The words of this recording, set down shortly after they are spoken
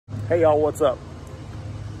Hey y'all, what's up?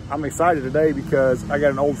 I'm excited today because I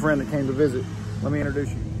got an old friend that came to visit. Let me introduce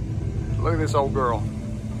you. Look at this old girl.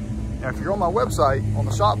 Now, if you're on my website, on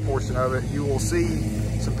the shop portion of it, you will see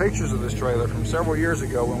some pictures of this trailer from several years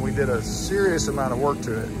ago when we did a serious amount of work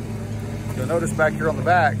to it. You'll notice back here on the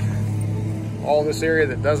back, all this area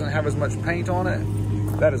that doesn't have as much paint on it,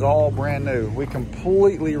 that is all brand new. We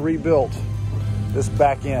completely rebuilt this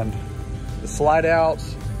back end. The slide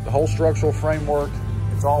outs, the whole structural framework,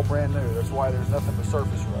 it's all brand new. That's why there's nothing to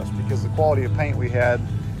surface rust, because the quality of paint we had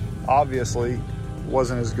obviously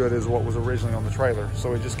wasn't as good as what was originally on the trailer.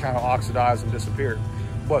 So it just kind of oxidized and disappeared.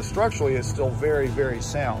 But structurally, it's still very, very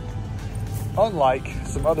sound. Unlike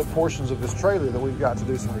some other portions of this trailer that we've got to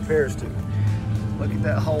do some repairs to. Look at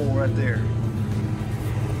that hole right there.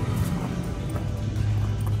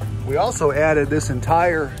 We also added this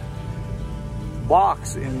entire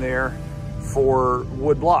box in there for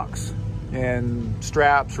wood blocks and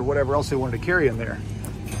straps or whatever else they wanted to carry in there.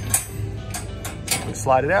 We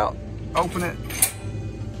slide it out, open it,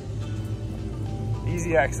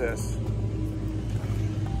 easy access.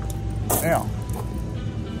 Now,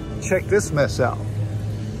 check this mess out.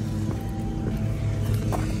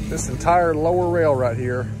 This entire lower rail right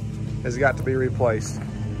here has got to be replaced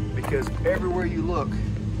because everywhere you look,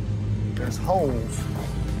 there's holes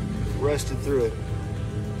rusted through it.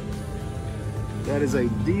 That is a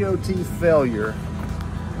DOT failure.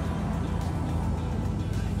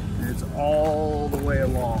 And it's all the way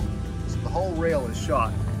along. So the whole rail is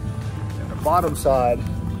shot. And the bottom side,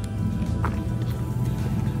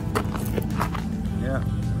 yeah,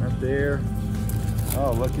 right there.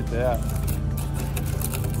 Oh, look at that.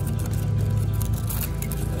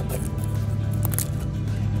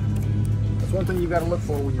 That's one thing you got to look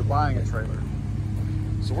for when you're buying a trailer.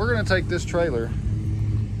 So we're going to take this trailer,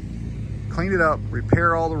 clean it up,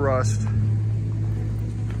 repair all the rust.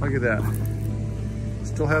 Look at that.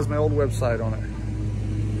 Still has my old website on it.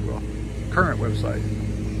 Well, current website.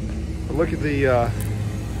 But look at the,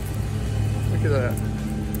 look at that.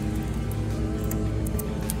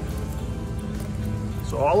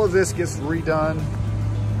 So all of this gets redone.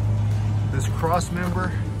 This cross member.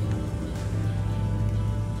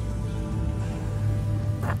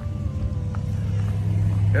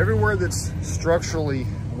 Everywhere that's structurally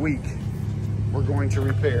weak, we're going to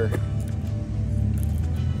repair.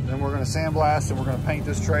 Then we're going to sandblast and we're going to paint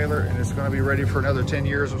this trailer, and it's going to be ready for another 10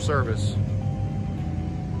 years of service.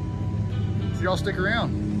 So y'all stick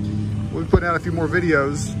around. We'll be putting out a few more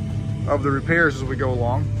videos of the repairs as we go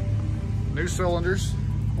along. New cylinders.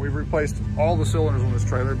 We've replaced all the cylinders on this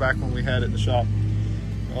trailer back when we had it in the shop.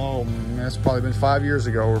 Oh man, it's probably been 5 years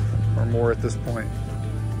ago or more at this point.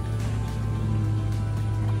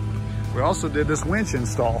 We also did this winch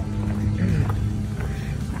install.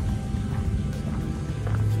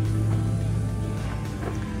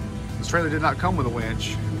 This trailer did not come with a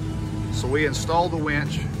winch, so we installed the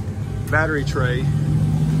winch, battery tray,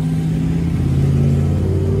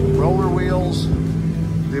 roller wheels,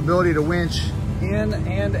 the ability to winch in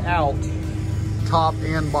and out, top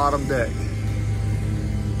and bottom deck.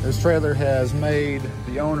 This trailer has made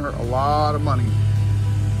the owner a lot of money.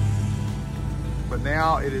 But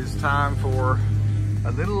now it is time for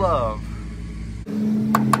a little love.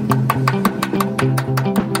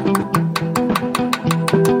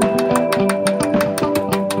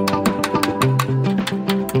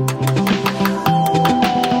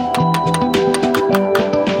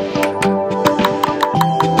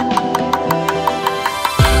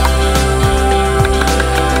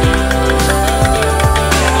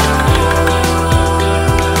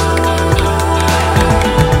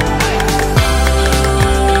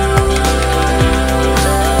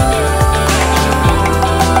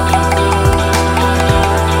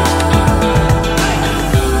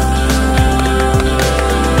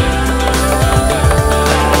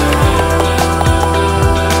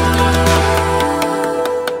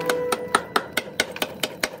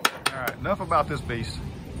 Enough about this beast.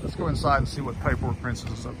 Let's go inside and see what Paperwork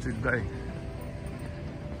Princess is up to today.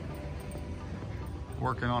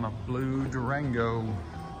 Working on a blue Durango.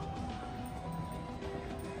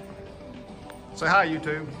 Say hi,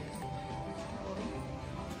 YouTube.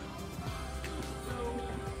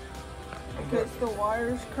 Because the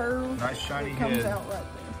wires curve, nice shiny it comes head. out right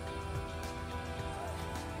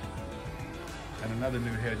there. And another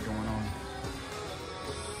new head going on.